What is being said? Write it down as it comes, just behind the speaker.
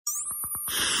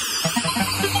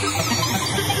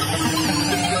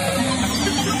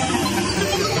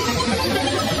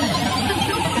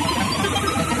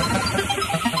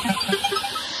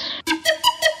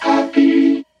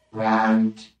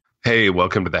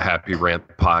welcome to the Happy Rant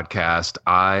podcast.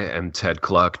 I am Ted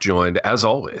Cluck, joined, as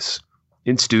always,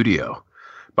 in studio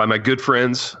by my good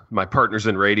friends, my partners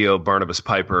in radio, Barnabas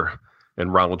Piper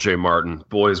and Ronald J. Martin.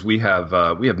 Boys, we have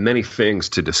many things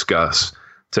to discuss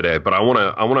today, but I want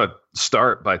to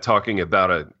start by talking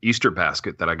about an Easter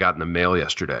basket that I got in the mail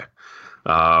yesterday.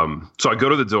 So I go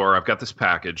to the door. I've got this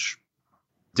package.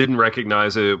 Didn't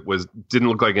recognize it. Didn't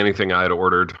look like anything I had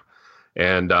ordered.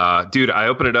 And dude, I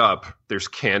open it up. There's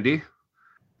candy.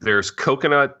 There's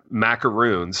coconut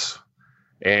macaroons,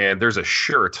 and there's a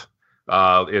shirt.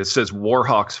 It says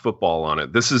Warhawks football on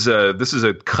it. This is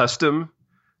a custom,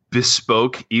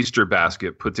 bespoke Easter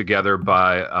basket put together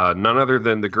by none other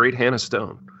than the great Hannah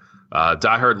Stone,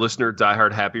 diehard listener,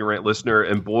 diehard Happy Rant listener.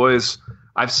 And boys,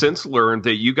 I've since learned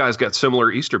that you guys got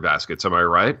similar Easter baskets. Am I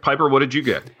right? Piper, what did you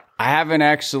get? I haven't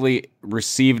actually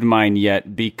received mine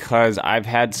yet because I've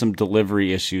had some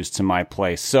delivery issues to my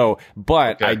place.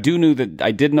 But okay.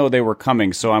 I did know they were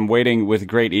coming, so I'm waiting with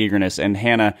great eagerness. And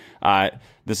Hannah,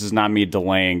 this is not me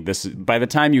delaying. By the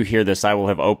time you hear this, I will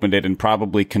have opened it and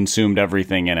probably consumed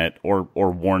everything in it, or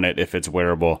worn it if it's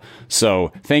wearable.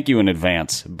 So thank you in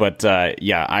advance. But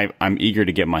I'm eager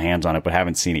to get my hands on it, but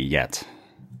haven't seen it yet.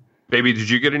 Baby, did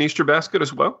you get an Easter basket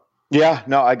as well? Yeah,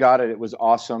 no, I got it. It was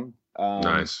awesome.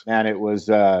 Nice. And it was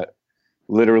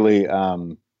literally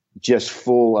just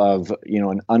full of,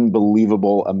 an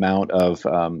unbelievable amount of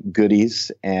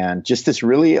goodies, and just this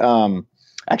really kind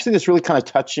of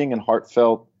touching and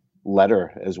heartfelt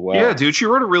letter as well. Yeah, dude, she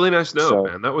wrote a really nice note,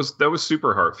 man. That was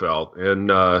super heartfelt.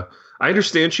 And I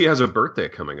understand she has a birthday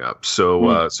coming up.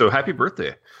 So happy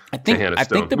birthday. I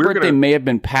think the birthday may have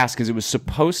been passed because it was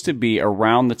supposed to be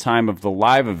around the time of the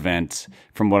live event,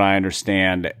 from what I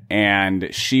understand.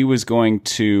 And she was going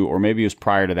to, or maybe it was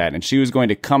prior to that, and she was going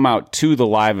to come out to the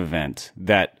live event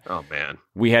that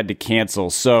we had to cancel.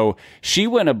 So she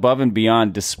went above and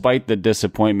beyond despite the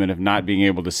disappointment of not being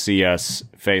able to see us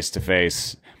face to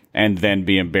face and then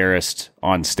be embarrassed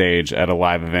on stage at a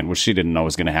live event, which she didn't know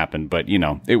was going to happen. But,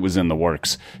 it was in the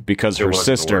works because her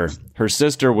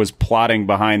sister was plotting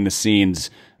behind the scenes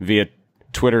via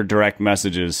Twitter direct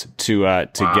messages to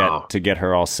get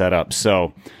her all set up.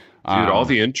 So, dude, all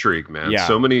the intrigue, man. Yeah.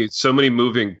 So many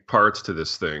moving parts to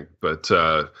this thing. But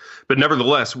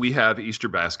nevertheless, we have Easter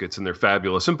baskets and they're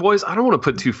fabulous. And boys, I don't want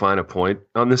to put too fine a point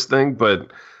on this thing,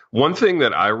 but one thing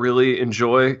that I really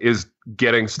enjoy is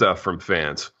getting stuff from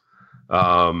fans.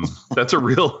 It's a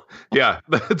real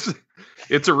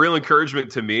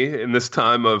encouragement to me in this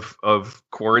time of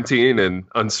quarantine and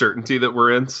uncertainty that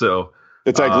we're in. So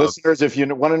it's like, listeners, if you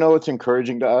want to know what's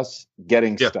encouraging to us,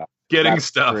 getting stuff.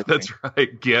 That's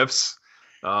right. Gifts.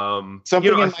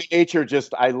 Something in my nature,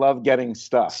 I love getting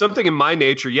stuff. Something in my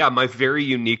nature. Yeah. My very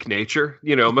unique nature,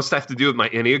 must have to do with my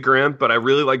Enneagram, but I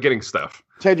really like getting stuff.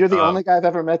 Ted, you're the only guy I've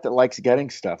ever met that likes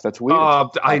getting stuff. That's weird.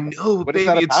 I know, what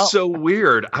baby. It's so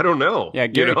weird. I don't know. Yeah,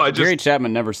 Gary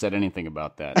Chapman never said anything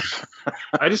about that.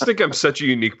 I just think I'm such a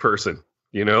unique person.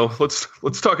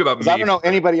 Let's talk about me. I don't know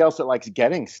anybody else that likes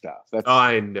getting stuff.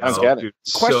 I know. Dude,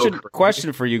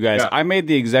 question for you guys. Yeah. I made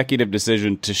the executive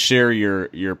decision to share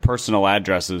your personal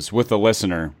addresses with a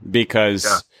listener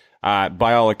because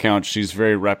by all accounts, she's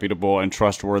very reputable and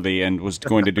trustworthy and was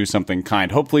going to do something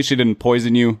kind. Hopefully she didn't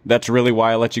poison you. That's really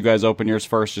why I let you guys open yours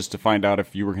first, just to find out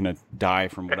if you were going to die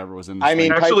from whatever was in the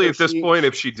actually, at this point,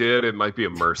 if she did, it might be a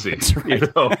mercy. Right.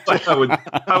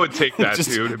 I would take that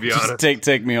too, to be honest.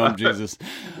 Take me home, Jesus.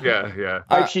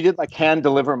 Yeah. She did hand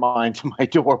deliver mine to my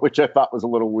door, which I thought was a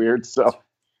little weird. So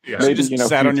maybe, she just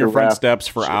sat on your front steps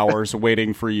for hours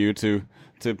waiting for you to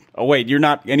oh wait, you're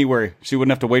not anywhere. She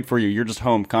wouldn't have to wait for you. You're just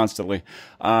home constantly.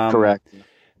 Correct.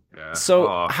 Yeah.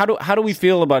 So how do we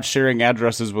feel about sharing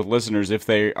addresses with listeners if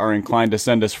they are inclined to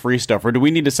send us free stuff, or do we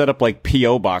need to set up like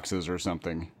PO boxes or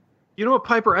something? You know what,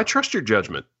 Piper? I trust your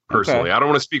judgment personally. Okay. I don't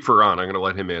want to speak for Ron. I'm going to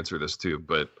let him answer this too,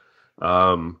 but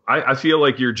I feel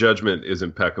like your judgment is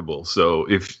impeccable. So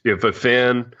if a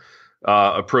fan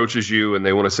approaches you and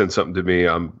they want to send something to me,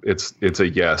 it's a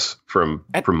yes from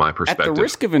my perspective. At the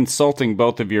risk of insulting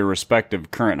both of your respective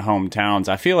current hometowns,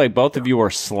 I feel like both of you are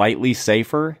slightly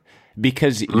safer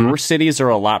because your cities are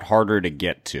a lot harder to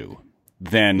get to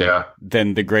than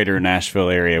the greater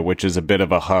Nashville area, which is a bit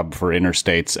of a hub for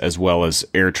interstates as well as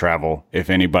air travel,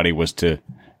 if anybody was to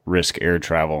risk air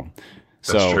travel.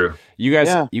 That's true. You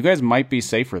guys might be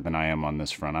safer than I am on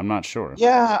this front. I'm not sure.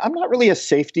 Yeah, I'm not really a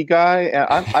safety guy.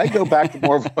 I go back to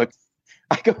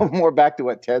more back to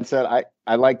what Ted said.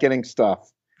 I like getting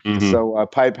stuff. So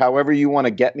Pipe, however you want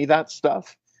to get me that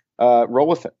stuff, roll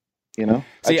with it. You know,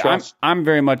 see, I'm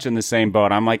very much in the same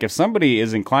boat. I'm like, if somebody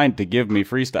is inclined to give me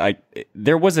free stuff,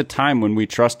 there was a time when we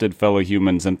trusted fellow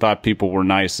humans and thought people were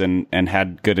nice and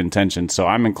had good intentions. So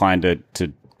I'm inclined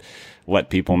to let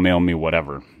people mail me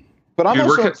whatever. But I'm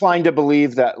also inclined to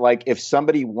believe that, like, if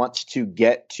somebody wants to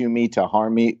get to me to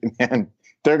harm me, man,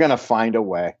 they're gonna find a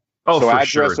way. Oh, so for address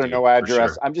sure, or dude, no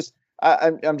address. sure. I'm just I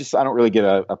don't really get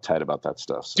uptight about that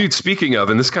stuff. So. Dude, speaking of,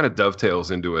 and this kind of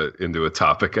dovetails into a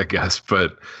topic, I guess,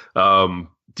 but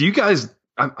do you guys,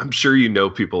 I'm sure you know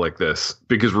people like this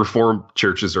because Reformed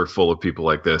churches are full of people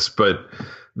like this, but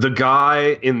the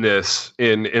guy in this,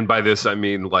 and by this I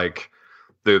mean like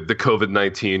the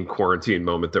COVID-19 quarantine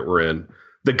moment that we're in,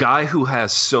 the guy who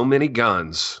has so many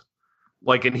guns,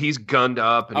 like, and he's gunned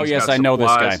up. And yes, I know this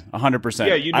guy, 100%.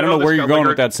 Yeah, I don't know where you're going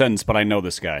with that sentence, but I know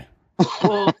this guy.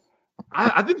 Well,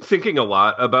 I've been thinking a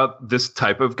lot about this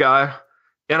type of guy,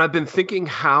 and I've been thinking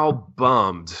how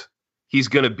bummed he's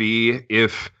going to be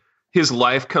if his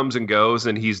life comes and goes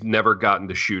and he's never gotten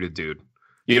to shoot a dude.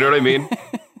 You know what I mean?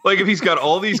 Like, if he's got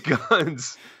all these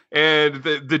guns and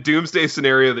the doomsday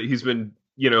scenario that he's been,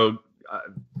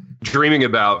 dreaming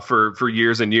about for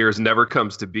years and years never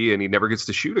comes to be, and he never gets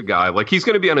to shoot a guy. Like, he's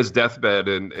going to be on his deathbed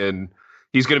and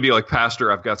he's going to be like, "Pastor,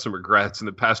 I've got some regrets." And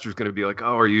the pastor's going to be like,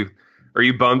 "Oh, are you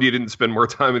bummed you didn't spend more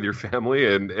time with your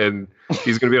family?" And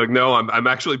he's going to be like, "No, I'm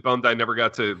actually bummed I never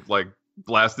got to, like,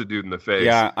 blast the dude in the face."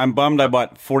 Yeah, I'm bummed I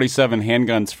bought 47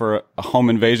 handguns for a home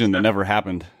invasion that never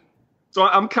happened. So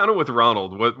I'm kind of with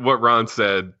Ronald. What Ron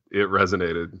said, it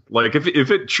resonated. Like, if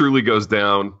it truly goes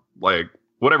down, like,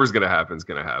 whatever's going to happen is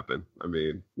going to happen. I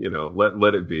mean,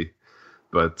 let it be.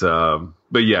 But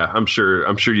yeah, I'm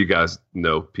sure you guys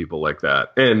know people like that.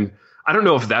 And I don't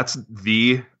know if that's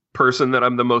the person that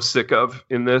I'm the most sick of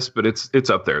in this, but it's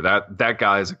up there. That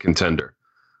guy is a contender.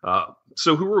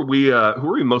 So who are we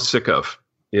most sick of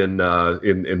in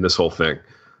this whole thing?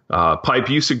 Pipe,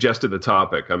 you suggested the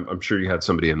topic. I'm sure you had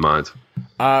somebody in mind.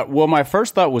 Well, my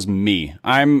first thought was me.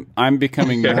 I'm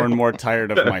becoming more and more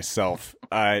tired of myself.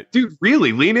 Dude,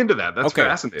 really lean into that. That's okay.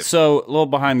 Fascinating. So, a little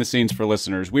behind the scenes for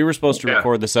listeners. We were supposed to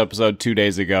record this episode 2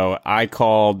 days ago. I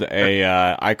called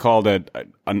an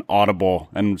audible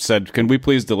and said, "Can we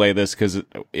please delay this? Because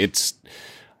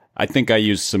I think I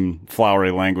used some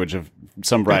flowery language of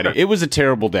some variety." It was a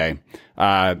terrible day.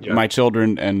 My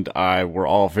children and I were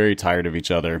all very tired of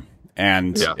each other,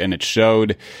 and it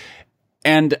showed.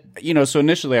 And, so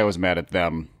initially I was mad at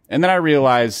them. And then I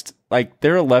realized, like,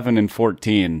 they're 11 and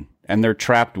 14, and they're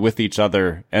trapped with each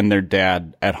other and their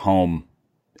dad at home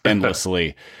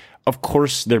endlessly. Of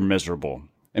course they're miserable.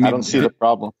 I don't see the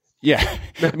problem. Yeah.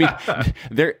 I mean,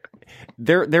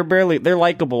 they're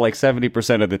likable like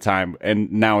 70% of the time,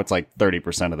 and now it's like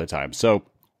 30% of the time. So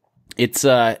it's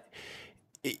the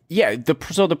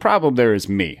problem there is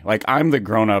me. Like, I'm the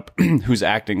grown-up who's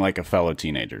acting like a fellow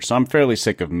teenager. So I'm fairly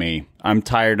sick of me. I'm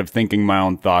tired of thinking my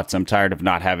own thoughts. I'm tired of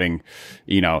not having,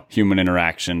 human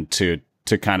interaction to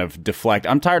kind of deflect.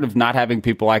 I'm tired of not having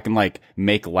people I can, like,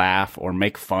 make laugh or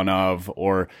make fun of,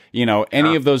 or,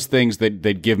 any of those things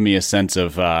that give me a sense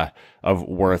of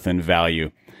worth and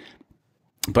value.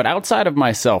 But outside of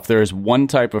myself, there is one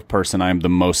type of person I'm the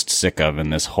most sick of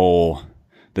in this whole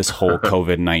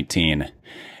COVID-19.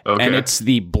 Okay. And it's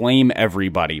the blame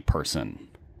everybody person.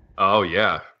 Oh,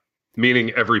 yeah.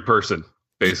 Meaning every person,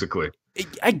 basically.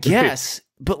 I guess.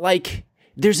 But, like,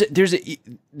 there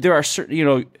are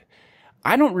certain,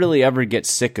 I don't really ever get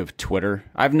sick of Twitter.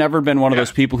 I've never been one of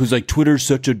those people who's like, Twitter's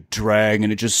such a drag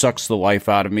and it just sucks the life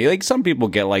out of me. Like, some people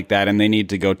get like that and they need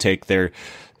to go take their,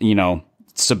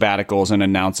 sabbaticals and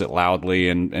announce it loudly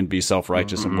and be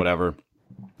self-righteous and whatever.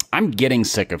 I'm getting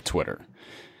sick of Twitter.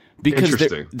 Because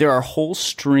there are whole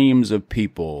streams of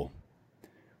people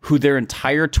who their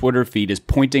entire Twitter feed is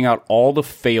pointing out all the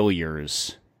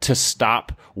failures to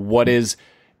stop what is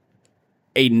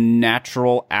a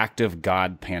natural act of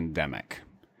God pandemic.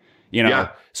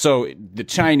 So the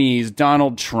Chinese,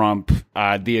 Donald Trump,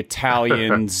 the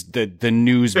Italians, the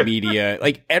news media,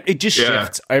 like, it just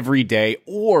shifts every day,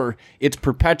 or it's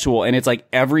perpetual, and it's like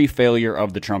every failure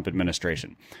of the Trump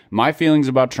administration. My feelings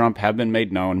about Trump have been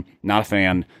made known. Not a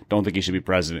fan. Don't think he should be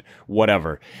president.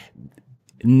 Whatever.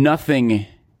 Nothing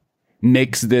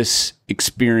makes this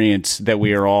experience that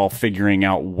we are all figuring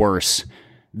out worse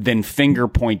than finger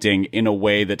pointing in a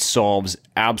way that solves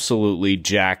absolutely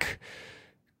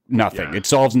nothing. Yeah. It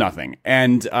solves nothing.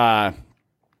 And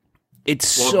it's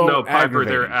so no, Piper,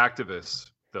 aggravating. They're activists,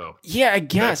 though. Yeah, I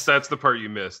guess. That's the part you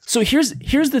missed. So here's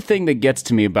the thing that gets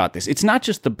to me about this. It's not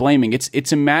just the blaming.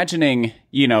 It's imagining,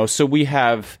 so you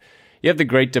have the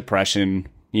Great Depression,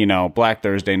 You know, Black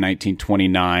Thursday,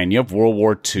 1929. You have World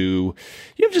War II. You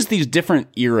have just these different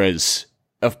eras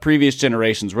of previous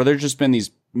generations where there's just been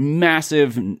these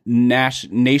massive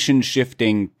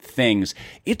nation-shifting things.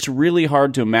 It's really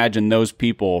hard to imagine those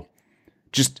people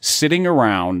just sitting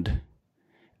around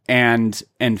and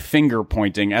finger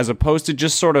pointing, as opposed to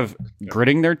just sort of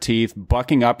gritting their teeth,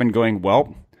 bucking up and going,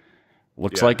 well,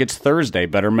 looks like it's Thursday,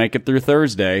 better make it through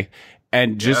Thursday,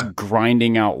 and just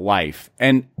grinding out life.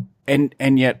 And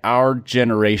yet our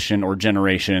generation or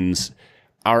generations,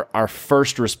 our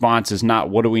first response is not,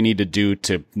 what do we need to do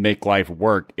to make life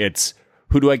work? It's,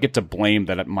 who do I get to blame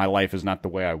that my life is not the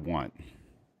way I want?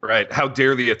 Right. How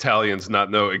dare the Italians not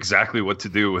know exactly what to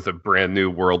do with a brand new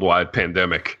worldwide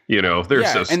pandemic? You know, they're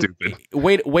so stupid.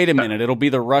 Wait a minute. It'll be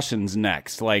the Russians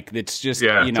next. Like, it's just,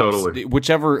 you know,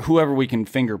 totally. Whoever we can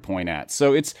finger point at.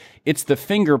 So it's the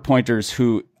finger pointers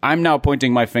who I'm now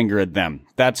pointing my finger at them.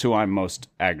 That's who I'm most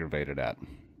aggravated at.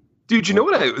 Dude, you know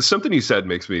what? Something you said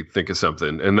makes me think of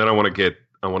something. And then I want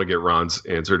to get Ron's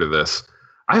answer to this.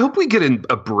 I hope we get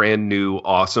a brand new,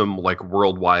 awesome, like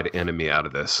worldwide enemy out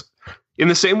of this. In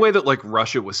the same way that like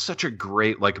Russia was such a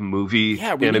great like movie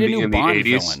enemy in the 80s.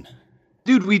 Villain.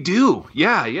 Dude, we do.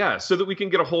 Yeah. So that we can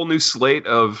get a whole new slate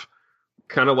of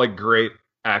kind of like great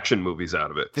action movies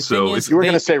out of it. So you were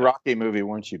going to say Rocky movie,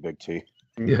 weren't you, Big T?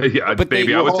 Yeah, but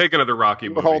baby, I would take another Rocky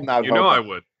movie. You know I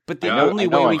would. But the only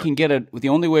way we can get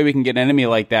an enemy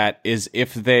like that is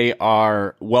if they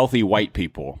are wealthy white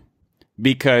people.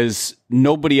 Because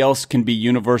nobody else can be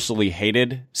universally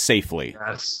hated safely.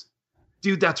 Yes.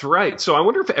 Dude, that's right. So I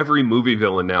wonder if every movie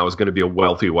villain now is going to be a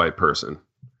wealthy white person,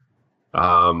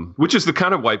 which is the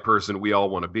kind of white person we all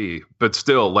want to be. But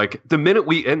still, like the minute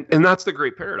and that's the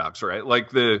great paradox, right? Like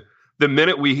the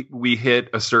minute we hit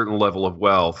a certain level of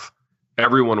wealth,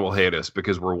 everyone will hate us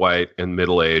because we're white and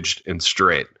middle-aged and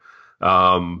straight.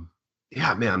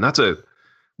 Yeah, man,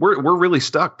 we're really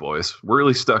stuck, boys. We're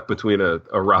really stuck between a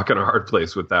rock and a hard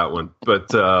place with that one.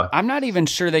 But I'm not even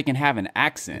sure they can have an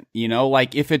accent. You know,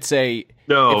 like even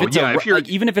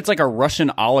if it's like a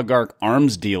Russian oligarch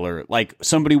arms dealer, like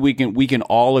somebody we can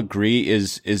all agree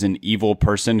is an evil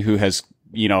person who has,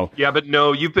 you know. Yeah, but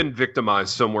no, you've been victimized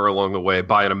somewhere along the way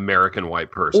by an American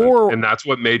white person, and that's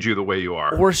what made you the way you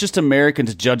are. Or it's just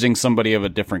Americans judging somebody of a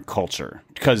different culture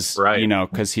because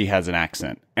he has an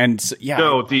accent. And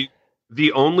no,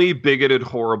 the only bigoted,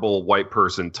 horrible white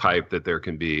person type that there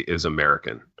can be is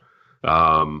American.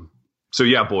 So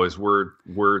yeah, boys, we're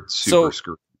super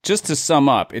screwed. Just to sum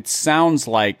up, it sounds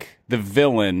like the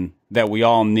villain that we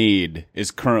all need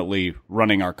is currently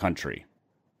running our country.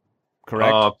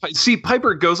 Correct? See,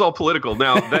 Piper goes all political.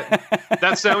 Now,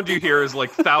 that sound you hear is like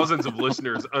thousands of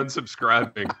listeners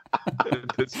unsubscribing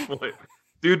at this point.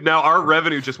 Dude, now our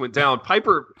revenue just went down.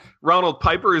 Ronald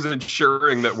Piper is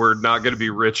ensuring that we're not going to be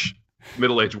rich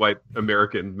middle-aged white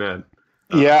American men.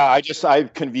 I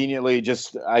conveniently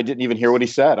I didn't even hear what he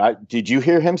said. Did you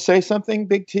hear him say something,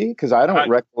 Big T? Because I don't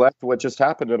recollect what just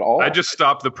happened at all. I just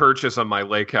stopped the purchase on my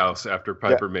lake house after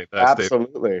Piper made that statement.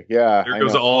 Absolutely, yeah. There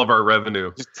goes all of our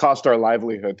revenue. Just cost our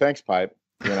livelihood. Thanks, Pipe.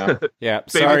 You know. Yeah.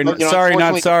 Sorry, not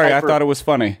sorry. I thought it was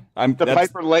funny.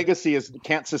 Piper legacy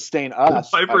can't sustain us.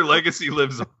 The Piper legacy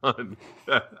lives on.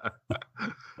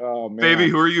 Oh man, baby,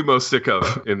 who are you most sick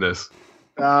of in this?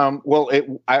 Well,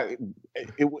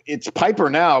 it's Piper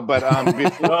now, but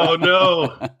oh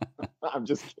no, I'm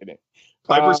just kidding.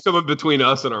 Piper's coming between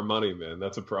us and our money, man.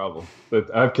 That's a problem.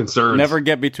 But I have concerns. Never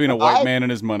get between a white man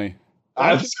and his money.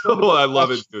 I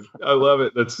love it, dude. I love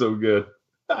it. That's so good.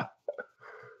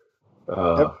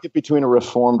 Never get between a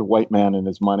reformed white man and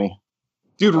his money.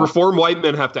 Dude, reformed white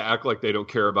men have to act like they don't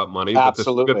care about money.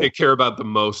 Absolutely. But the thing that they care about the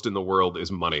most in the world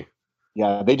is money.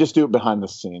 Yeah, they just do it behind the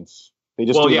scenes.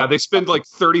 They spend like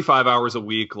 35 hours a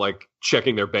week like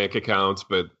checking their bank accounts,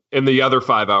 but in the other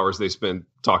 5 hours they spend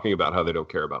talking about how they don't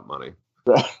care about money.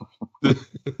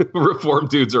 Reform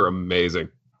dudes are amazing.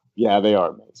 Yeah, they are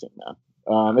amazing,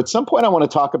 man. At some point I want to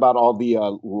talk about all the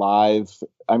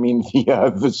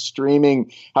the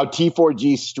streaming, how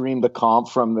T4G streamed the comp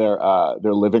from their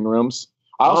living rooms.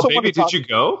 Did you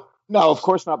go? No, of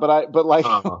course not. But I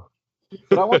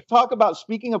want to talk about,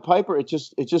 speaking of Piper, it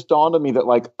just dawned on me that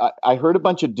like I heard a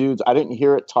bunch of dudes, I didn't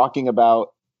hear it talking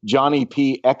about Johnny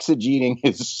P exegeting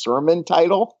his sermon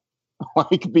title,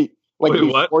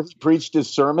 before he preached his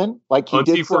sermon, like he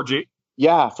did T4G.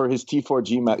 For his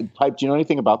T4G Pipe. Do you know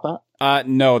anything about that?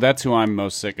 No, that's who I'm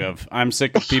most sick of. I'm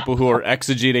sick of people who are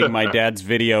exegeting my dad's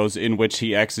videos in which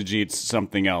he exegetes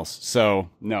something else. So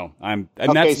no,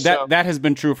 that has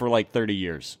been true for like 30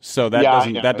 years. So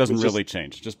that doesn't really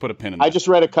change. Just put a pin in it. I just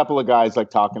read a couple of guys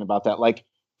like talking about that. Like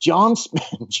John,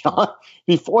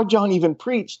 before John even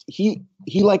preached, he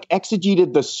like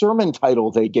exegeted the sermon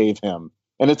title they gave him,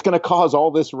 and it's going to cause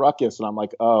all this ruckus. And I'm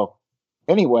like, oh,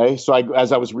 anyway. So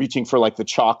as I was reaching for like the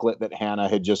chocolate that Hannah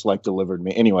had just like delivered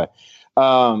me. Anyway,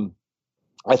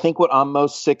 I think what I'm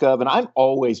most sick of, and I'm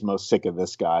always most sick of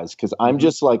this, guys, because I'm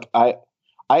just like, I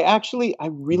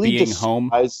really being despise,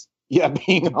 home. Yeah,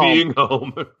 being home. Being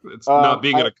home. It's not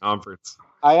being at a conference.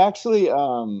 I actually,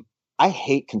 I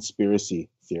hate conspiracy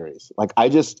theories. Like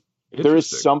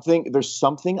there's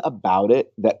something about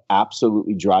it that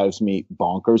absolutely drives me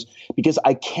bonkers, because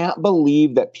I can't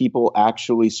believe that people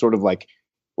actually sort of I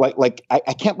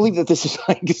can't believe that this is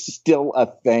like still a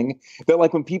thing, that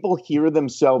like when people hear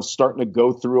themselves starting to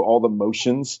go through all the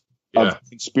motions of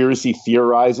conspiracy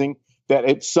theorizing, that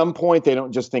at some point they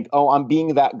don't just think, oh, I'm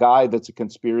being that guy that's a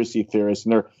conspiracy theorist.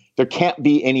 And there can't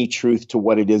be any truth to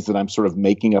what it is that I'm sort of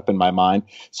making up in my mind.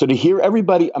 So to hear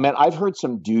everybody, I mean, I've heard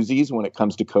some doozies when it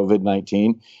comes to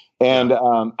COVID-19. And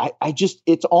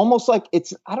it's almost like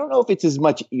I don't know if it's as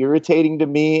much irritating to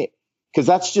me, because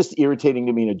that's just irritating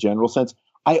to me in a general sense.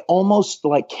 I almost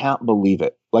like can't believe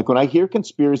it. Like when I hear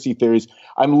conspiracy theories,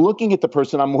 I'm looking at the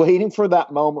person, I'm waiting for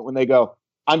that moment when they go,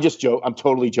 I'm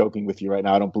totally joking with you right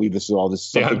now. I don't believe this is all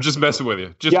this. Yeah, I'm just messing with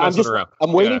you. Messing around.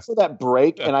 I'm waiting for that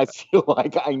break, and I feel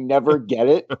like I never get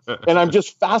it. And I'm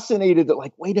just fascinated that,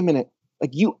 like, wait a minute,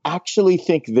 like you actually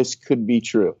think this could be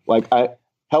true? Like,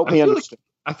 help me understand.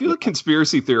 I feel like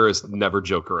conspiracy theorists never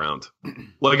joke around.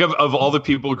 Like of all the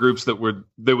people groups that would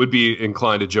be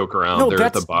inclined to joke around, they're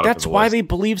at the bottom. That's why they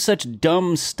believe such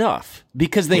dumb stuff,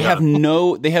 because they have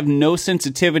no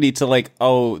sensitivity to like,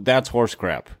 oh, that's horse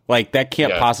crap. Like that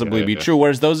can't possibly be true.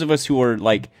 Whereas those of us who are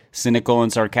like cynical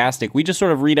and sarcastic, we just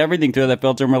sort of read everything through that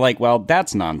filter and we're like, well,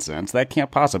 that's nonsense. That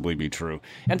can't possibly be true.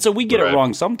 And so we get it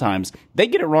wrong sometimes. They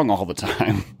get it wrong all the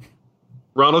time.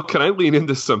 Ronald, can I lean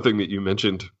into something that you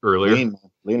mentioned earlier? Lean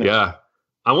in. Yeah.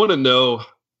 I want to know,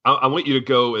 I want you to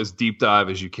go as deep dive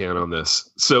as you can on this.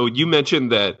 So you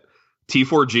mentioned that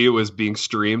T4G was being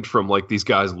streamed from like these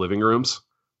guys' living rooms.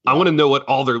 Yeah. I want to know what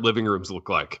all their living rooms look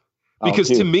like. Because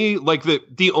to me, like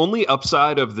the only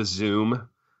upside of the Zoom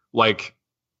like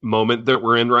moment that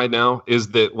we're in right now is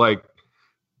that like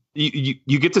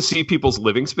you get to see people's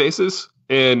living spaces.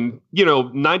 And,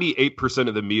 98%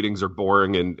 of the meetings are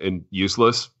boring and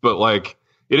useless, but like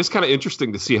it is kind of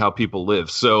interesting to see how people live.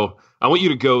 So I want you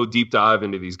to go deep dive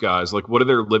into these guys. Like, what do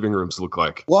their living rooms look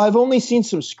like? Well, I've only seen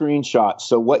some screenshots.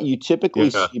 So what you typically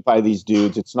see by these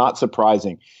dudes, it's not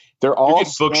surprising. They're all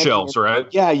bookshelves, right?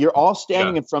 Yeah, you're all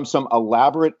standing in from some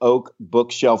elaborate oak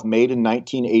bookshelf made in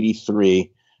 1983.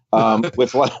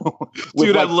 With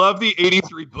dude, I love the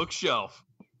 83 bookshelf.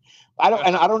 I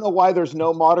don't know why there's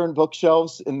no modern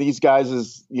bookshelves in these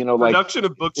guys' production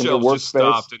of bookshelves just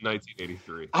stopped in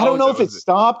 1983. I don't know if it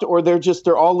stopped or they're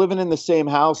all living in the same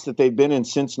house that they've been in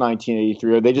since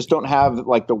 1983, or they just don't have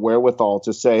like the wherewithal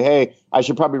to say, hey, I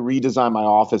should probably redesign my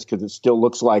office because it still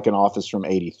looks like an office from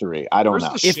 83. I don't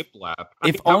know.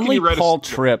 If only Paul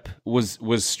Tripp was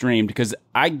streamed, because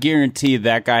I guarantee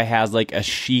that guy has like a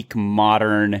chic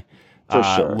modern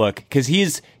look, because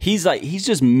he's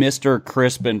just Mr.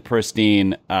 Crisp and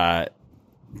pristine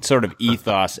sort of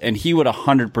ethos, and he would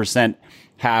 100%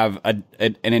 have an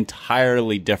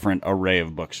entirely different array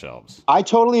of bookshelves. I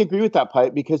totally agree with that,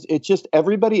 Pipe, because it's just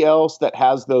everybody else that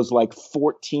has those like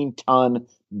 14-ton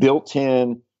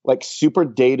built-in, like super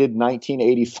dated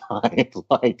 1985.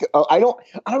 Like I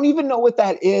don't even know what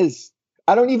that is.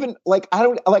 I'm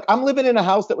living in a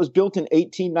house that was built in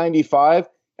 1895.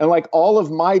 And like all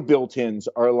of my built-ins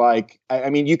are like,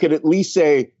 I mean, you could at least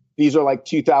say these are like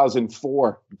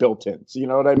 2004 built-ins. You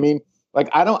know what I mean? Like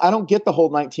I don't get the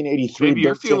whole 1983. Maybe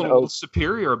you're feeling a little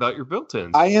superior about your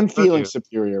built-ins. I am feeling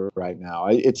superior right now.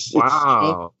 It's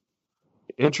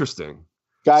interesting,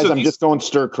 guys. So I'm just going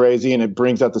stir crazy, and it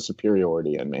brings out the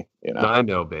superiority in me. I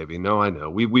know, baby. No, I know.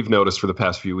 We've noticed for the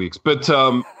past few weeks, but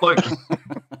like,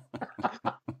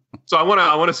 so I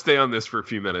want to stay on this for a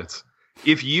few minutes.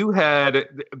 If you had,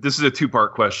 this is a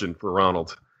two-part question for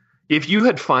Ronald. If you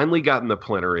had finally gotten the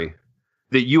plenary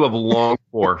that you have longed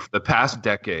for the past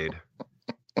decade,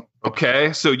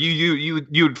 okay, so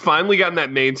you'd finally gotten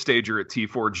that main stager at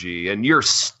T4G, and you're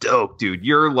stoked, dude.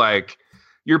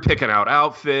 You're picking out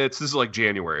outfits. This is like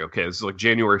January, okay? This is like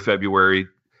January, February.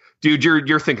 Dude,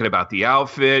 you're thinking about the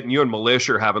outfit, and you and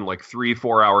Militia are having like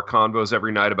 3-4 hour convos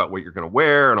every night about what you're going to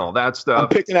wear and all that stuff. I'm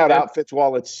picking out outfits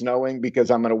while it's snowing because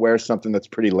I'm going to wear something that's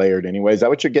pretty layered anyway. Is that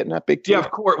what you're getting at, Big T? Yeah,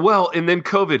 of course. Well, and then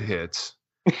COVID hits,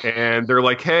 and they're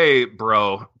like, hey,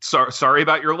 bro, sorry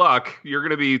about your luck. You're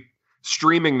going to be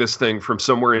streaming this thing from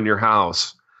somewhere in your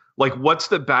house. Like, what's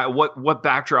the what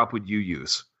backdrop would you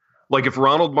use? Like if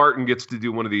Ronald Martin gets to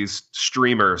do one of these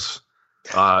streamers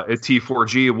at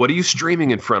T4G, what are you streaming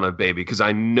in front of, baby? Because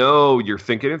I know you're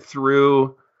thinking it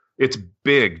through. It's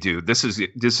big, dude. This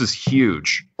is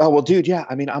huge. Oh, well, dude, yeah.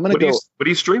 I mean, I'm going to go. What are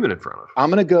you streaming in front of?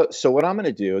 I'm going to go. So what I'm going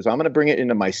to do is I'm going to bring it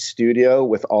into my studio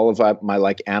with all of my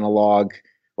like analog,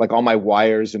 like all my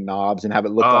wires and knobs, and have it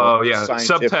look all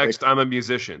scientific. Subtext, I'm a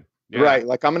musician. Yeah. Right.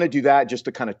 Like I'm going to do that just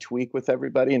to kind of tweak with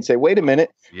everybody and say, wait a minute,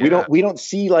 we don't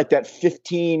see like that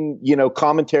 15,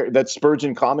 commentary, that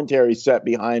Spurgeon commentary set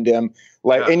behind him.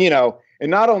 Like, and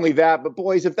not only that, but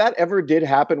boys, if that ever did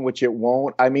happen, which it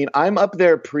won't, I mean, I'm up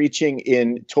there preaching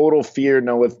in total fear,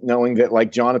 knowing that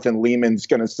like Jonathan Lehman's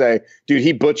going to say, dude,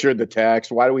 he butchered the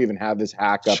text. Why do we even have this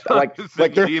hack up?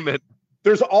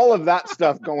 There's all of that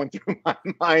stuff going through my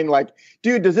mind. Like,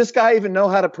 dude, does this guy even know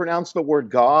how to pronounce the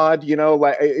word God?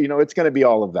 It's going to be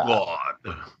all of that.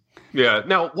 God. Yeah.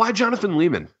 Now, why Jonathan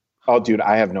Lehman? Oh, dude,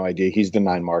 I have no idea. He's the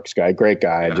 9 Marks guy. Great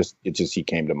guy. Yeah. He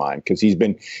came to mind because he's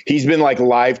been like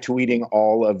live tweeting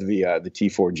all of the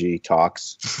T4G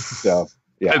talks. So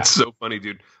yeah, it's so funny,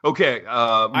 dude. Okay,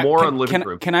 on living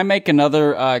room. Can I make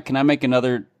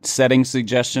another setting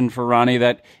suggestion for Ronnie?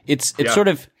 That it's sort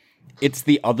of. It's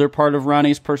the other part of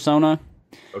Ronnie's persona.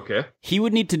 Okay. He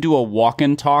would need to do a walk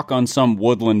and talk on some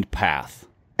woodland path.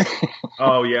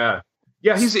 Oh, yeah.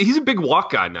 Yeah, he's a big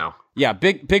walk guy now. Yeah,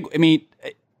 big. I mean,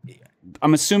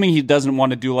 I'm assuming he doesn't want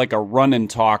to do like a run and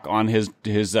talk on his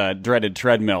dreaded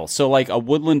treadmill. So like a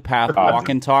woodland path walk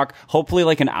and talk. Hopefully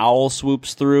like an owl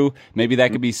swoops through. Maybe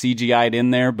that could be CGI'd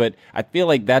in there. But I feel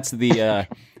like that's the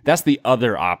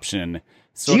other option.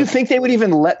 Do you think they would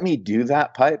even let me do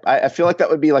that, Pipe? I feel like that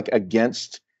would be like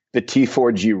against the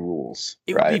T4G rules.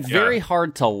 It would be very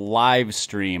hard to live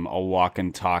stream a walk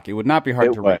and talk. It would not be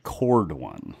hard to record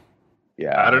one.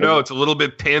 Yeah. I don't know. It's a little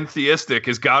bit pantheistic.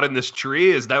 Is God in this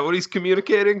tree? Is that what he's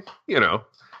communicating?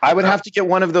 I would have to get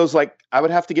one of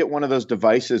those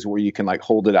devices where you can like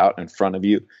hold it out in front of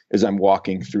you as I'm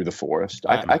walking through the forest.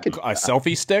 I could a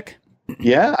selfie stick?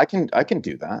 Yeah, I can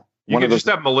do that. You can just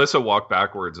have Melissa walk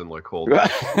backwards and like hold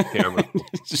the camera.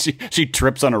 She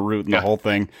trips on a root and the whole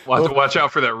thing. We'll have to watch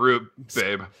out for that root,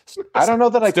 babe. I don't know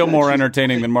that Still more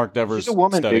entertaining than Mark Devers' She's a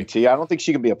woman, study. Big T. I don't think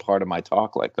she can be a part of my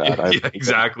talk like that. Yeah,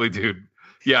 exactly, dude.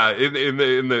 Yeah, in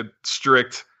the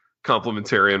strict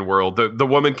complementarian world, the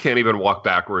woman can't even walk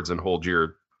backwards and hold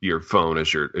your phone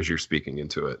as you're speaking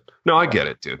into it. No, I get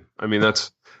it, dude. I mean,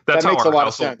 that's how our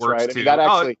household works, right? too.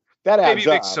 I mean, that adds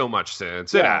up. Makes so much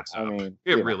sense. It adds up. I mean,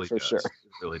 it really does. Sure. It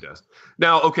really does.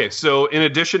 Now, okay, so in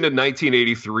addition to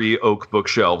 1983 oak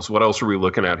bookshelves, what else are we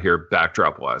looking at here,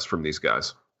 backdrop-wise, from these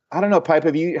guys? I don't know, Pipe.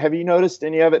 Have you noticed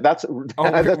any of it?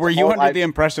 Were you under the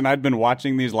impression I'd been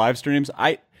watching these live streams?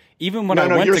 Even when I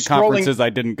went to conferences, I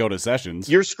didn't go to sessions.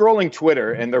 You're scrolling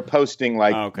Twitter, and they're posting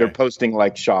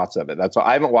like shots of it. That's all.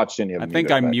 I haven't watched any of them. I think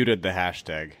I muted the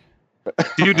hashtag.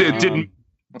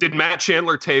 Did Matt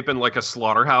Chandler tape in like a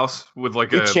slaughterhouse with like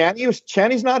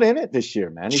Channy's not in it this year,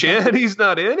 man. Channy's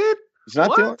not in it? He's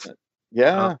not doing it.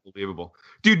 Yeah. Unbelievable.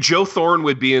 Dude, Joe Thorne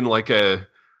would be in like a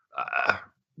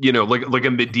like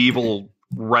a medieval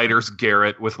writer's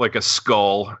garret with like a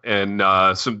skull and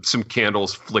some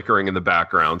candles flickering in the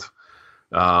background.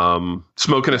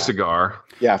 Smoking a cigar.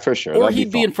 Yeah, for sure. Or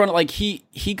he'd be in front of like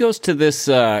he goes to this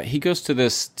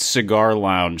cigar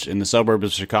lounge in the suburbs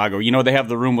of Chicago. They have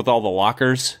the room with all the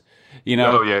lockers,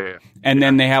 Oh yeah. And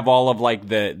then they have all of like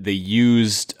the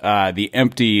used the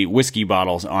empty whiskey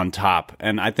bottles on top.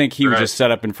 And I think he would just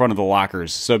set up in front of the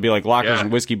lockers. So it'd be like lockers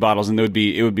and whiskey bottles, and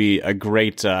it would be a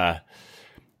great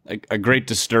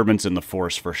disturbance in the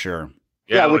force for sure.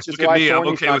 Yeah, which is why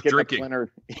Thorny's not getting a plinter.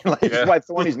 Why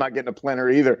Thorny's not getting a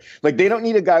plinter either. Like they don't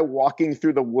need a guy walking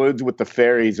through the woods with the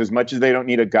fairies as much as they don't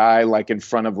need a guy like in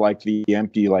front of like the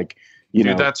empty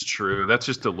Dude, that's true. That's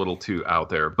just a little too out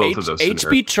there. Both of those.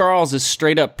 H.B. Charles is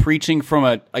straight up preaching from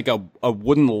a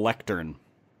wooden lectern.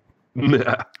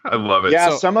 I love it.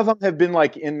 Yeah, some of them have been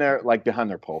like in there, like behind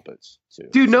their pulpits too.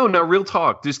 Dude, no, real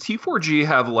talk. Does T4G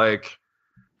have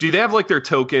do they have like their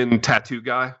token tattoo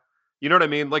guy? You know what I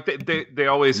mean? Like they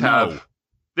always have.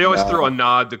 They always throw a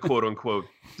nod to quote unquote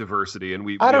diversity,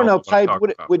 and I don't know. Pipe.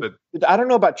 I don't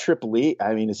know about Triple E.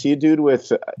 I mean, is he a dude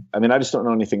with? I mean, I just don't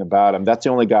know anything about him. That's the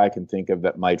only guy I can think of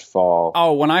that might fall.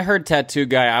 Oh, when I heard tattoo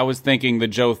guy, I was thinking the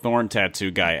Joe Thorne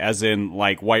tattoo guy, as in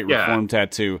like white reform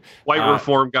tattoo, white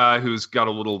reform guy who's got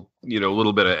a little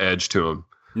bit of edge to him.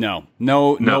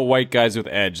 No white guys with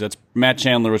edge. That's Matt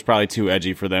Chandler was probably too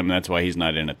edgy for them. And that's why he's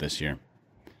not in it this year.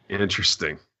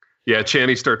 Interesting. Yeah,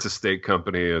 Channy starts a steak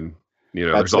company, and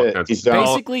there's all kinds of stuff.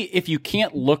 Basically, if you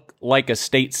can't look like a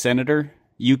state senator,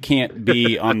 you can't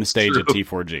be on the stage at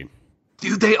T4G.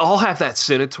 Dude, they all have that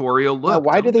senatorial look. Yeah,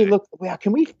 why do they look? Yeah,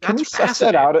 can we suss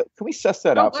that out? Can we suss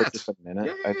that out for just a minute?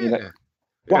 Yeah. I mean,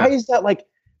 why is that like?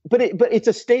 But it's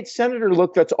a state senator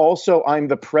look. That's also I'm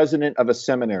the president of a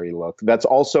seminary look. That's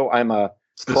also I'm a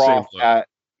prof at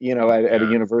a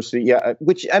university. Yeah,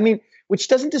 which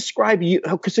doesn't describe you.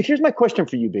 So here's my question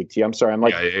for you, Big T. I'm sorry.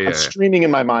 I'm streaming in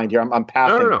my mind here. I'm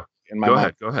pathing. No. In my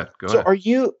mind. Go ahead. So are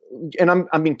you? And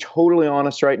I'm being totally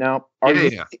honest right now.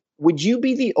 Would you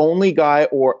be the only guy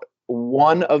or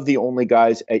one of the only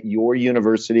guys at your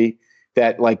university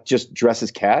that like just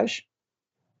dresses cash?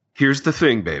 Here's the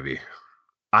thing, baby.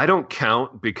 I don't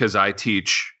count because I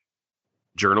teach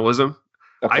journalism.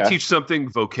 Okay. I teach something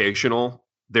vocational.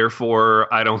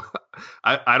 Therefore, I don't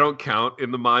count in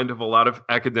the mind of a lot of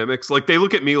academics. Like they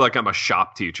look at me like I'm a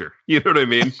shop teacher. You know what I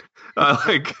mean?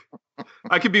 Like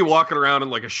I could be walking around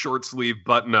in like a short sleeve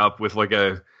button up with like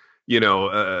a, you know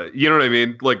what I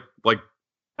mean?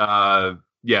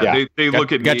 They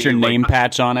look at me. Got your name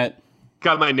patch on it.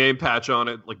 Got my name patch on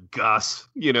it, like Gus,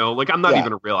 like I'm not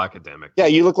even a real academic. Yeah,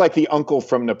 you look like the uncle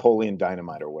from Napoleon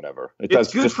Dynamite or whatever.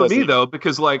 It's good for me though,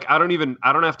 because like I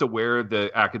don't have to wear the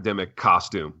academic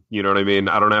costume. You know what I mean?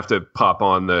 I don't have to pop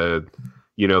on the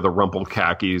rumpled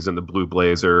khakis and the blue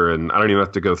blazer, and I don't even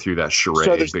have to go through that charade.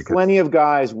 So there's plenty of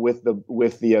guys with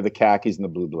the khakis and the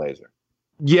blue blazer.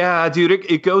 Yeah, dude,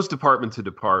 it goes department to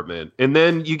department, and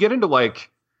then you get into like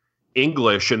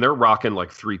English, and they're rocking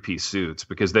like 3-piece suits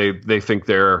because they think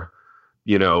they're,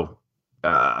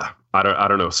 I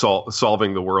don't know,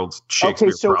 solving the world's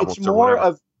Shakespeare problems.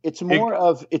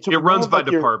 It runs by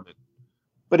department.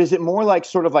 But is it more like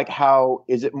sort of like how?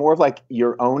 Is it more like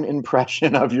your own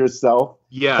impression of yourself?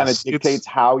 Yes, kind of dictates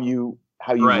how you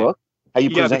look, how you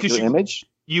present your image.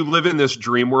 You live in this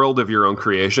dream world of your own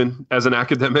creation as an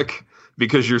academic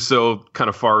because you're so kind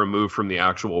of far removed from the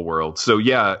actual world. So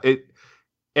yeah,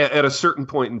 at a certain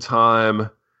point in time,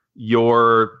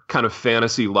 your kind of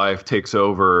fantasy life takes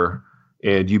over,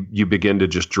 and you begin to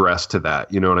just dress to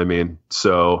that. You know what I mean?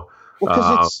 So,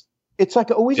 because it's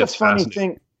like always a funny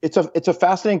thing. It's a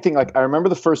fascinating thing. Like I remember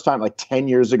the first time, like 10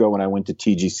 years ago, when I went to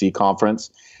TGC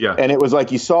conference. Yeah, and it was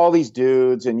like you saw all these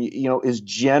dudes, and is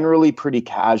generally pretty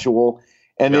casual.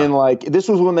 And then like this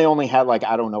was when they only had like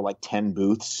I don't know like 10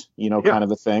 booths, kind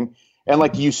of a thing. And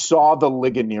like you saw the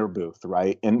Ligonier booth,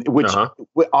 right? And which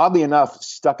oddly enough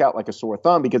stuck out like a sore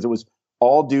thumb because it was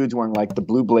all dudes wearing like the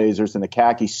blue blazers and the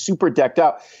khakis, super decked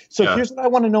out. So here's what I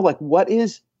want to know: like,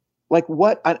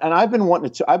 and I've been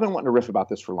wanting to riff about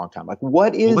this for a long time. Like,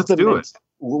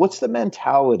 what's the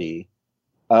mentality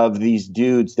of these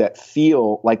dudes that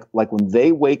feel like when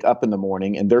they wake up in the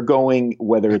morning and they're going,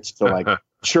 whether it's to like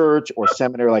church or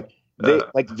seminary,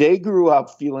 they grew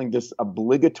up feeling this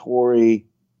obligatory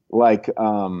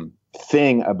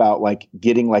thing about like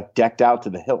getting like decked out to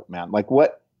the hilt, man.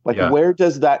 Where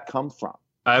does that come from?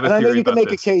 I have a theory. I know you can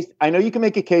make a case. I know you can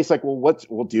make a case like,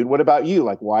 dude, what about you?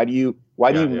 Like, why do you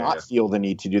not feel the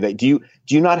need to do that? Do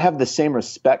you not have the same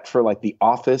respect for like the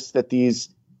office that these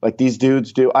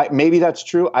dudes do? Maybe that's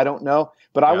true. I don't know,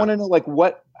 but I want to know like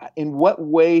in what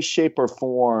way, shape, or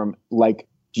form, like,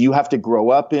 do you have to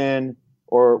grow up in?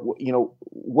 Or,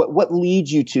 what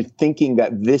leads you to thinking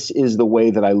that this is the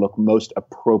way that I look most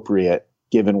appropriate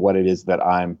given what it is that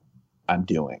I'm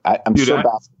doing? I'm so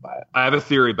baffled by it. I have a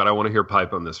theory, but I want to hear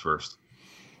Pipe on this first.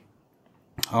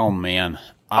 Oh, man.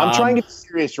 I'm trying to be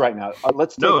serious right now.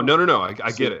 Let's No. I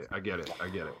get it.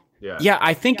 Yeah. Yeah,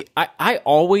 I think I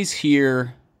always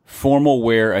hear formal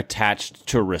wear attached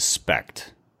to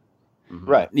respect.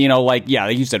 Right. Like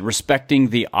you said,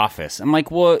 respecting the office. I'm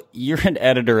like, well, you're an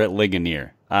editor at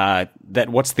Ligonier.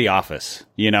 What's the office?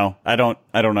 I don't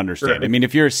understand. Right. I mean,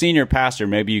 if you're a senior pastor,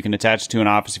 maybe you can attach to an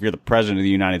office. If you're the president of the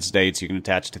United States, you can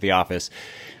attach to the office.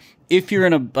 If you're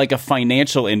in a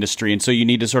financial industry and so you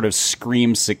need to sort of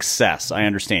scream success, I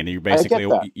understand. You're basically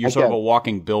sort of a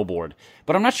walking billboard.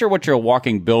 But I'm not sure what you're a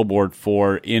walking billboard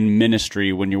for in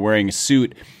ministry when you're wearing a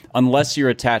suit, unless you're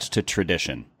attached to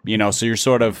tradition. So you're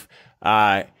sort of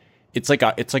it's like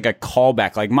a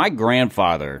callback. Like my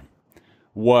grandfather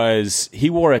he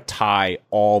wore a tie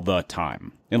all the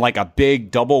time, and like a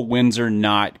big double Windsor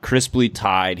knot, crisply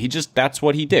tied. That's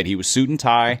what he did. He was suit and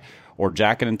tie or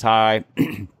jacket and tie.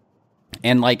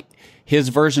 And like his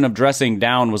version of dressing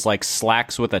down was like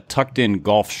slacks with a tucked in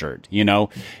golf shirt,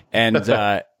 and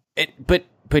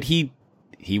but he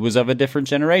was of a different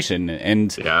generation,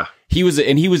 and he was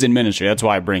in ministry. That's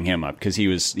why I bring him up, because he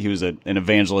was an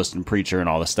evangelist and preacher and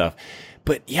all this stuff.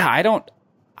 But yeah,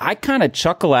 I kind of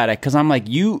chuckle at it because I'm like,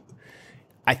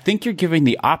 I think you're giving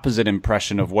the opposite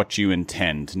impression of what you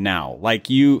intend now. Like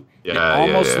it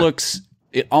almost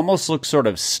looks sort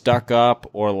of stuck up,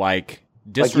 or like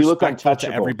disrespectful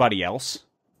to everybody else.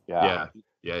 Yeah.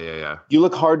 You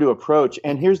look hard to approach.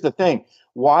 And here's the thing.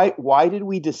 Why did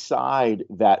we decide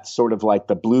that sort of like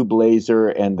the blue blazer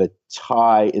and the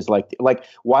tie is like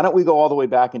why don't we go all the way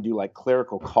back and do like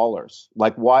clerical collars?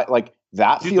 Like why like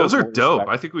that Dude, feels those are dope.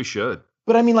 respectful. I think we should.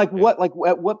 But I mean at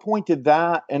what point did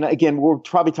that, and again we're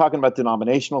probably talking about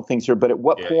denominational things here, but at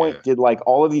what point did like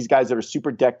all of these guys that are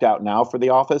super decked out now for the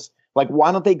office, like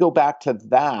why don't they go back to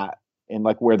that and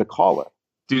like wear the collar?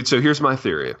 Dude, so here's my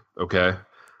theory, okay?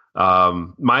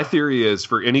 My theory is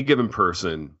for any given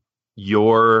person,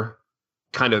 your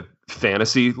kind of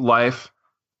fantasy life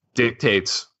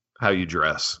dictates how you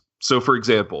dress. So, for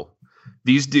example,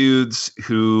 these dudes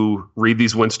who read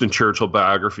these Winston Churchill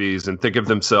biographies and think of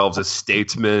themselves as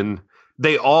statesmen,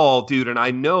 they all, dude, and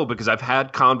I know because I've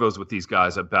had convos with these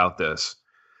guys about this.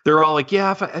 They're all like,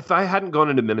 yeah, if I hadn't gone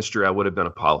into ministry, I would have been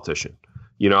a politician.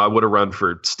 You know, I would have run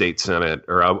for state senate,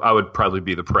 or I would probably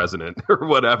be the president or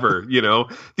whatever. You know,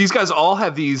 these guys all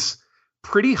have these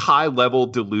pretty high level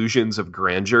delusions of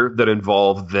grandeur that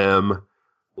involve them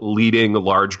leading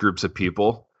large groups of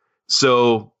people.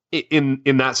 So in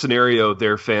that scenario,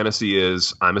 their fantasy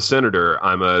is I'm a senator,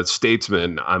 I'm a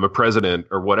statesman, I'm a president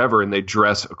or whatever, and they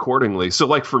dress accordingly. So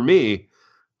like for me,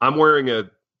 I'm wearing a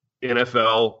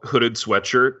NFL hooded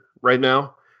sweatshirt right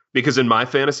now because in my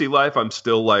fantasy life, I'm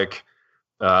still like,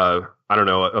 I don't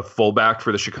know, a fullback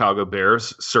for the Chicago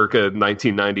Bears circa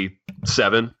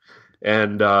 1997.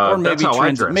 And or maybe that's how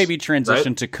I dress, maybe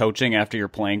transition to coaching after your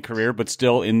playing career, but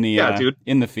still in the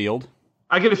in the field.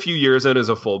 I get a few years in as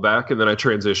a fullback, and then I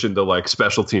transition to like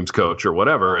special teams coach or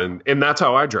whatever, and that's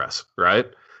how I dress, right?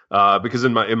 Because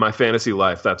in my fantasy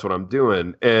life, that's what I'm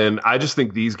doing, and I just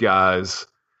think these guys,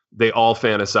 they all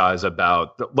fantasize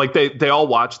about like they all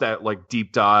watch that like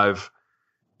deep dive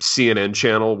CNN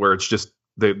channel where it's just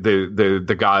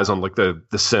the guys on like the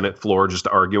Senate floor just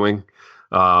arguing.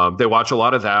 They watch a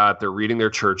lot of that. They're reading their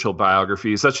Churchill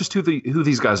biographies. That's just who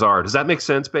these guys are. Does that make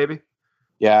sense, baby?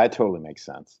 Yeah, it totally makes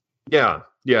sense. Yeah.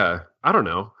 I don't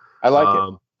know. I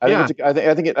like it. I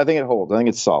think it holds. I think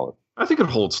it's solid. I think it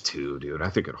holds too, dude. I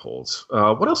think it holds.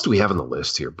 What else do we have on the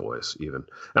list here, boys? Even,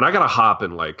 and I got to hop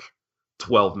in like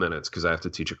 12 minutes because I have to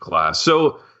teach a class.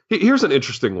 So here's an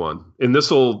interesting one, and this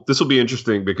will be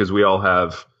interesting because we all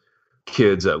have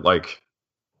kids at like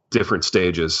different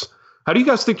stages. How do you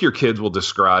guys think your kids will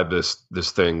describe this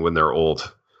thing when they're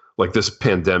old? Like this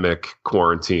pandemic,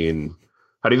 quarantine.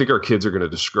 How do you think our kids are going to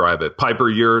describe it? Piper,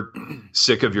 you're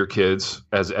sick of your kids,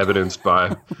 as evidenced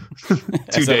by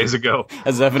 2 days ago.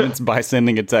 As evidenced by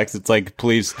sending a text. It's like,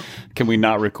 please, can we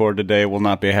not record today? It will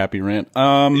not be a happy rant.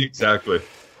 Exactly.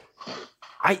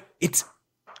 I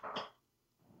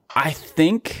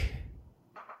think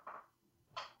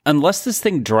unless this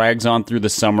thing drags on through the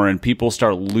summer and people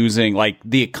start losing, like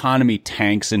the economy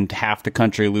tanks and half the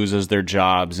country loses their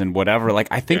jobs and whatever, like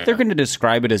I think they're going to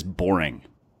describe it as boring.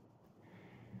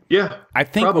 Yeah, I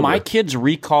think probably. My kids'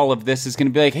 recall of this is going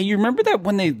to be like, hey, you remember that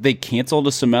when they canceled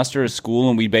a semester of school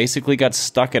and we basically got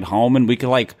stuck at home and we could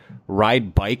like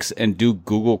ride bikes and do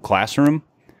Google Classroom?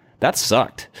 That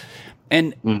sucked.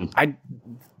 And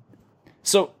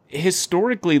so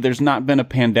historically, there's not been a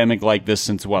pandemic like this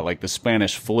since like the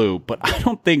Spanish flu, but I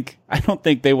don't think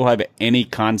they will have any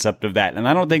concept of that. And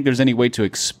I don't think there's any way to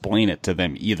explain it to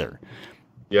them either.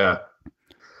 Yeah.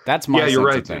 That's my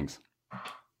sense of things.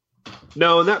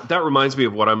 No, and that reminds me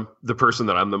of the person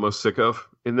that I'm the most sick of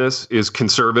in this is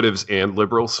conservatives and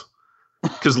liberals.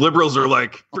 Because liberals are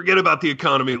like, forget about the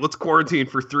economy. Let's quarantine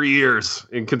for 3 years.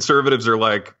 And conservatives are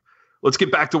like, let's get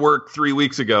back to work 3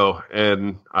 weeks ago.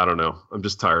 And I don't know. I'm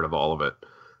just tired of all of it.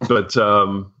 But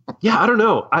I don't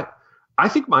know. I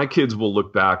think my kids will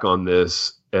look back on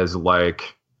this as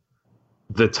like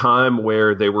the time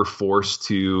where they were forced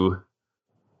to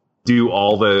do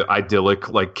all the idyllic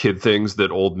like kid things that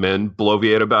old men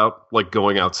bloviate about, like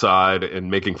going outside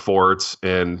and making forts.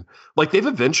 And like they've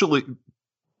eventually,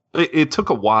 it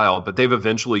took a while, but they've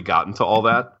eventually gotten to all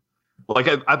that. Like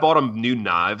I bought them new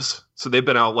knives. So they've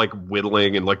been out like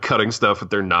whittling and like cutting stuff with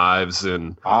their knives.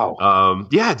 And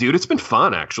yeah, dude, it's been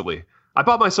fun actually. I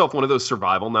bought myself one of those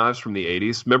survival knives from the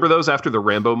 80s. Remember those after the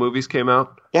Rambo movies came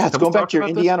out? Yeah, it's going back to your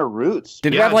Indiana roots.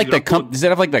 Did it have like does it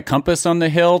have like the compass on the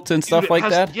hilt and stuff like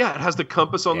that? Yeah, it has the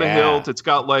compass on the hilt. It's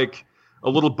got like a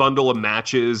little bundle of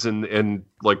matches and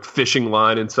like fishing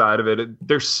line inside of it.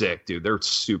 They're sick, dude. They're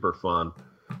super fun.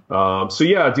 So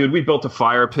yeah, dude, we built a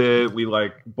fire pit. We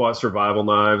like bought survival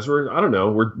knives.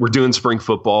 We're doing spring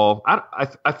football.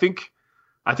 I think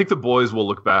the boys will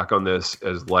look back on this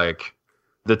as like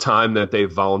the time that they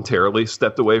voluntarily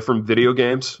stepped away from video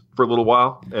games for a little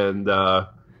while. And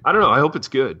I don't know. I hope it's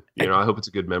good. I hope it's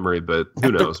a good memory, but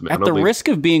who knows, man? At the risk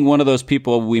of being one of those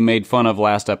people we made fun of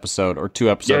last episode or 2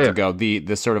 episodes ago,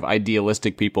 the sort of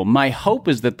idealistic people, my hope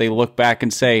is that they look back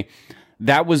and say,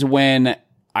 that was when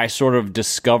I sort of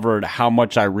discovered how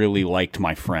much I really liked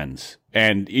my friends.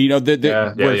 And,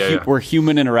 where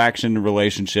human interaction and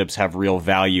relationships have real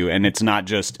value, and it's not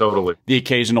just the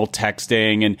occasional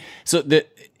texting. And so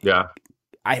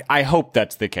I hope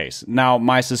that's the case. Now,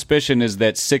 my suspicion is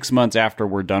that 6 months after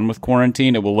we're done with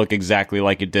quarantine, it will look exactly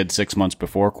like it did 6 months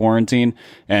before quarantine.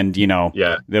 And,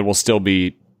 there will still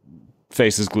be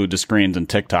faces glued to screens and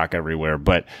TikTok everywhere.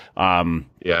 But,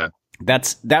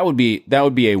 that would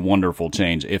be a wonderful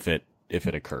change if it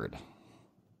occurred.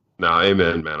 No,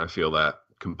 amen, man. I feel that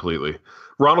completely.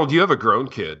 Ronald, you have a grown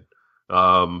kid.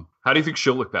 How do you think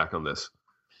she'll look back on this?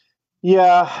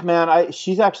 Yeah, man,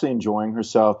 she's actually enjoying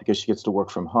herself because she gets to work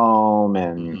from home,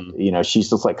 and she's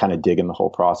just like kind of digging the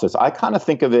whole process. I kind of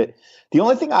think of it. The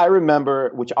only thing I remember,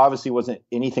 which obviously wasn't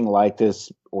anything like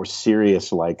this or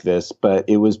serious like this, but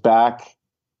it was back.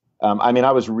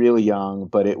 I was really young,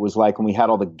 but it was like when we had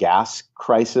all the gas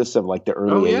crisis of like the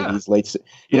early 80s, late,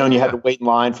 and you had to wait in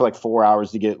line for like 4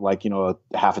 hours to get like, a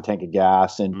half a tank of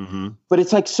gas. And, but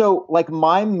it's like, so like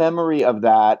my memory of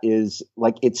that is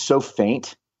like, it's so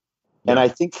faint. Yeah. And I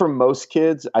think for most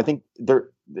kids, I think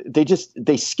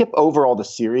they skip over all the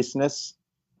seriousness,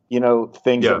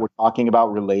 things that we're talking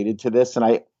about related to this. And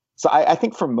I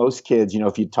think for most kids,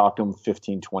 if you talk to them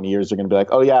 15, 20 years, they're going to be like,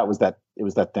 oh yeah, it was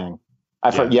that thing.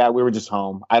 We were just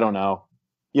home. I don't know.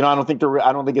 I don't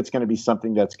think it's going to be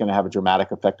something that's going to have a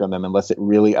dramatic effect on them unless it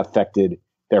really affected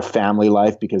their family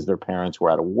life because their parents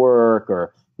were out of work,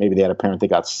 or maybe they had a parent that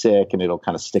got sick, and it'll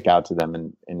kind of stick out to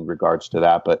them in regards to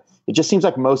that. But it just seems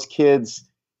like most kids,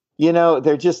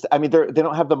 they're just, they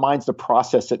don't have the minds to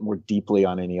process it more deeply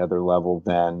on any other level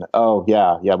than, oh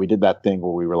yeah, we did that thing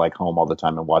where we were like home all the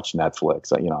time and watched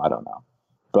Netflix. I don't know.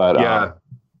 But I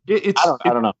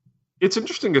don't know. It's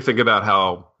interesting to think about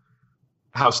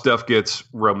how stuff gets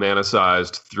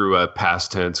romanticized through a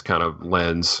past tense kind of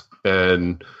lens.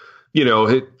 And,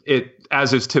 it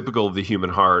as is typical of the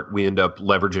human heart, we end up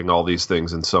leveraging all these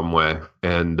things in some way.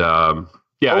 And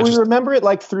we remember it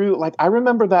I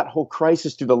remember that whole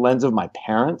crisis through the lens of my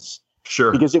parents.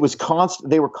 Sure. Because it was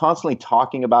they were constantly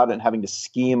talking about it and having to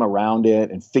scheme around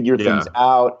it and figure things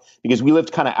out, because we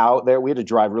lived kind of out there. We had to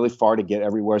drive really far to get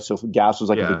everywhere. So gas was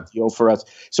like a big deal for us.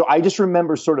 So I just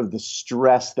remember sort of the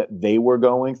stress that they were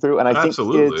going through. And I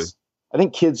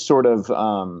think kids sort of,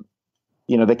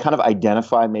 they kind of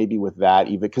identify maybe with that,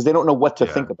 even because they don't know what to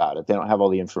think about it. They don't have all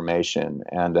the information,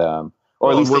 and at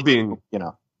least we're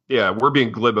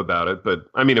being glib about it. But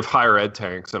if higher ed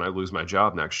tanks and I lose my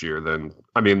job next year, then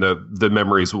the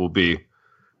memories will be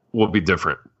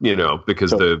different,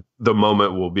 because the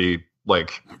moment will be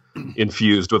like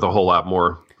infused with a whole lot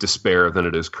more despair than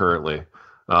it is currently.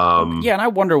 And I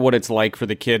wonder what it's like for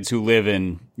the kids who live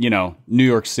in, New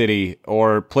York City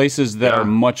or places that are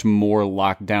much more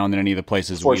locked down than any of the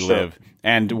places we live,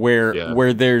 and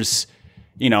where there's,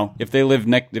 if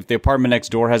the apartment next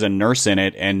door has a nurse in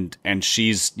it and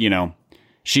she's,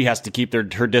 she has to keep her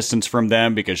distance from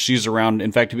them because she's around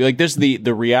infected people. Like, there's the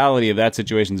reality of that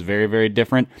situation is very, very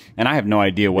different. And I have no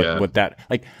idea what that,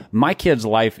 like, my kid's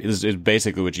life is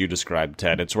basically what you described,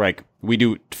 Ted. It's like we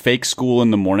do fake school in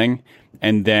the morning,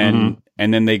 and then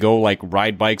they go like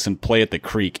ride bikes and play at the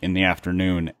creek in the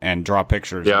afternoon and draw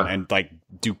pictures and like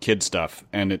do kid stuff.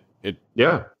 And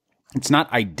it's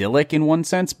not idyllic in one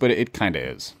sense, but it kind of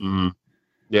is. Mm-hmm.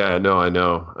 Yeah, no, I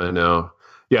know.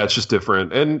 Yeah, it's just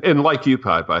different. And like you,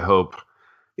 Pipe, I hope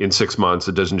in 6 months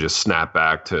it doesn't just snap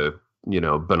back to,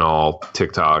 banal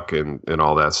TikTok and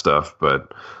all that stuff.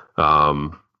 But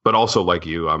also like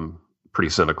you, I'm pretty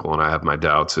cynical and I have my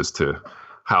doubts as to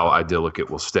how idyllic it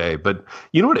will stay. But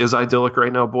you know what is idyllic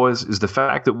right now, boys, is the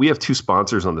fact that we have 2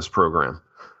 sponsors on this program.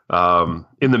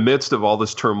 In the midst of all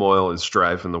this turmoil and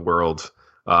strife in the world,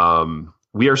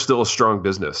 we are still a strong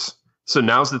business. So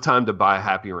now's the time to buy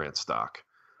Happy Rant stock.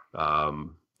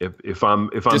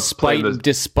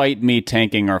 Despite me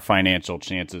tanking our financial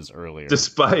chances earlier.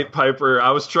 Despite Piper,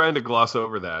 I was trying to gloss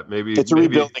over that. Maybe it's a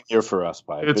rebuilding year for us,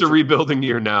 Piper. It's a rebuilding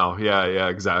year now. Yeah,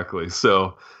 exactly.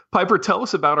 So, Piper, tell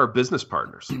us about our business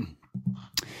partners.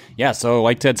 Yeah, so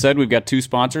like Ted said, we've got 2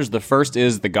 sponsors. The first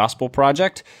is the Gospel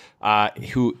Project,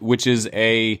 which is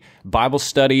a Bible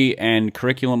study and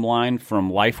curriculum line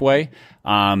from Lifeway.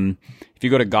 If you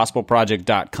go to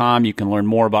gospelproject.com, you can learn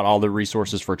more about all the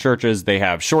resources for churches. They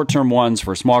have short-term ones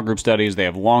for small group studies. They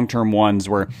have long-term ones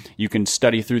where you can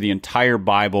study through the entire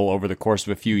Bible over the course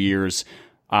of a few years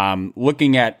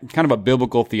looking at kind of a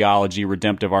biblical theology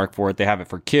redemptive arc for it. They have it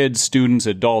for kids, students,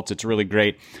 adults. It's really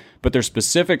great. But their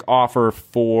specific offer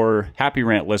for Happy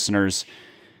Rant listeners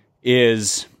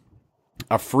is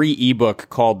a free ebook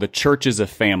called The Church is a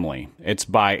Family. It's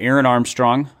by Aaron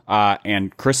Armstrong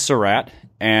and Chris Surratt.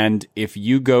 And if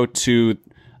you go to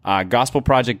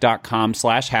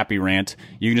gospelproject.com/happyrant,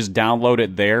 you can just download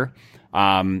it there.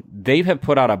 They have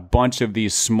put out a bunch of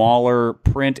these smaller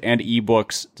print and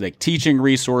ebooks, like teaching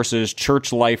resources,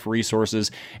 church life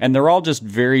resources, and they're all just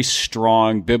very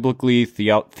strong, biblically,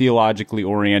 theologically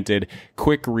oriented,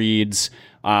 quick reads.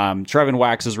 Trevin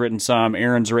Wax has written some,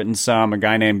 Aaron's written some, a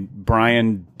guy named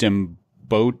Brian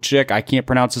Dembowczyk, I can't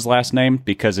pronounce his last name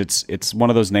because it's one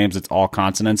of those names that's all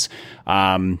consonants.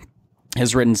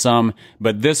 Has written some,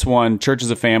 but this one, Church is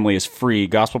a Family, is free.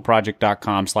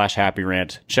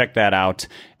 Gospelproject.com/happyrant. Check that out.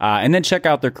 And then check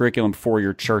out their curriculum for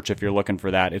your church if you're looking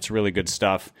for that. It's really good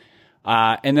stuff.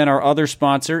 And then our other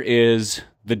sponsor is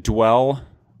the Dwell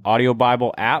Audio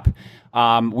Bible app.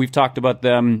 We've talked about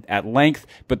them at length,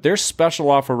 but their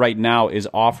special offer right now is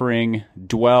offering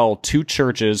Dwell to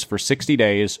churches for 60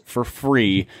 days for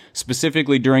free,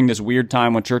 specifically during this weird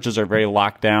time when churches are very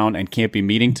locked down and can't be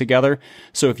meeting together.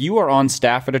 So if you are on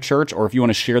staff at a church, or if you want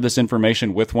to share this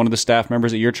information with one of the staff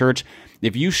members at your church,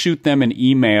 if you shoot them an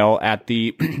email at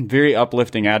the very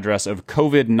uplifting address of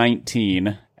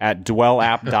COVID-19 at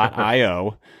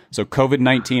dwellapp.io, so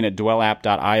COVID-19 at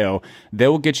dwellapp.io, they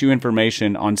will get you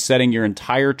information on setting your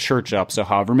entire church up. So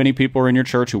however many people are in your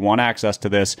church who want access to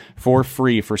this for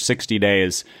free for 60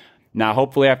 days. Now,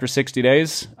 hopefully after 60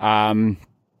 days,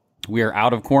 we are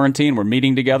out of quarantine. We're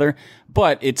meeting together,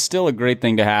 but it's still a great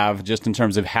thing to have just in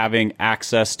terms of having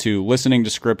access to listening to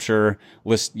scripture,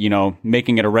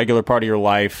 making it a regular part of your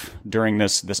life during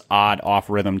this odd off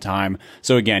rhythm time.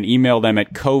 So again, email them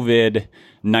at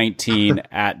COVID-19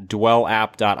 at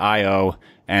dwellapp.io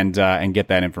and get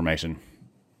that information.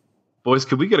 Boys,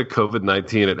 could we get a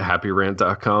COVID-19 at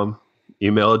happyrant.com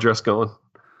email address going?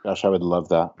 Gosh, I would love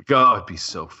that. God, it'd be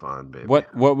so fun, baby.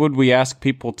 What would we ask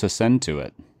people to send to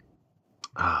it?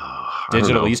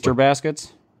 Digital Easter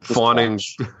baskets? Fawning.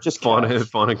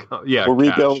 Yeah, we're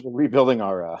rebuilding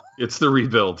our. It's the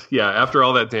rebuild. Yeah, after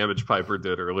all that damage Piper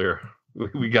did earlier,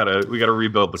 we gotta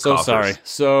rebuild the. So coffers. sorry.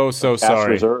 So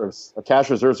sorry. Reserves. Our cash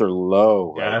reserves are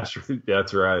low. Right?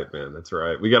 That's right, man. That's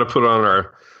right. We got to put on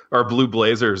our blue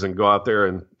blazers and go out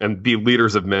there and be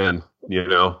leaders of men.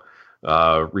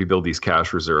 Rebuild these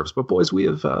cash reserves. But boys,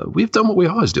 we've done what we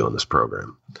always do on this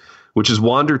program, which is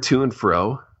wander to and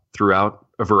fro throughout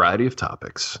a variety of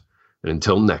topics. And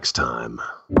until next time.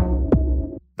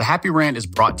 The Happy Rant is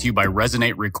brought to you by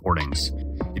Resonate Recordings.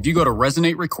 If you go to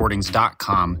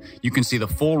resonaterecordings.com, you can see the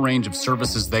full range of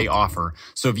services they offer.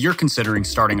 So if you're considering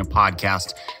starting a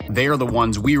podcast, they are the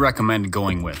ones we recommend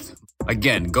going with.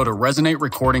 Again, go to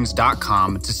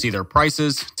resonaterecordings.com to see their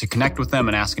prices, to connect with them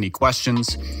and ask any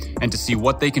questions, and to see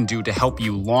what they can do to help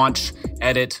you launch,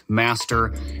 edit,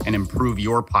 master, and improve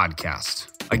your podcast.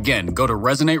 Again, go to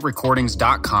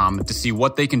resonaterecordings.com to see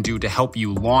what they can do to help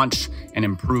you launch and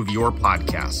improve your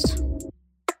podcast.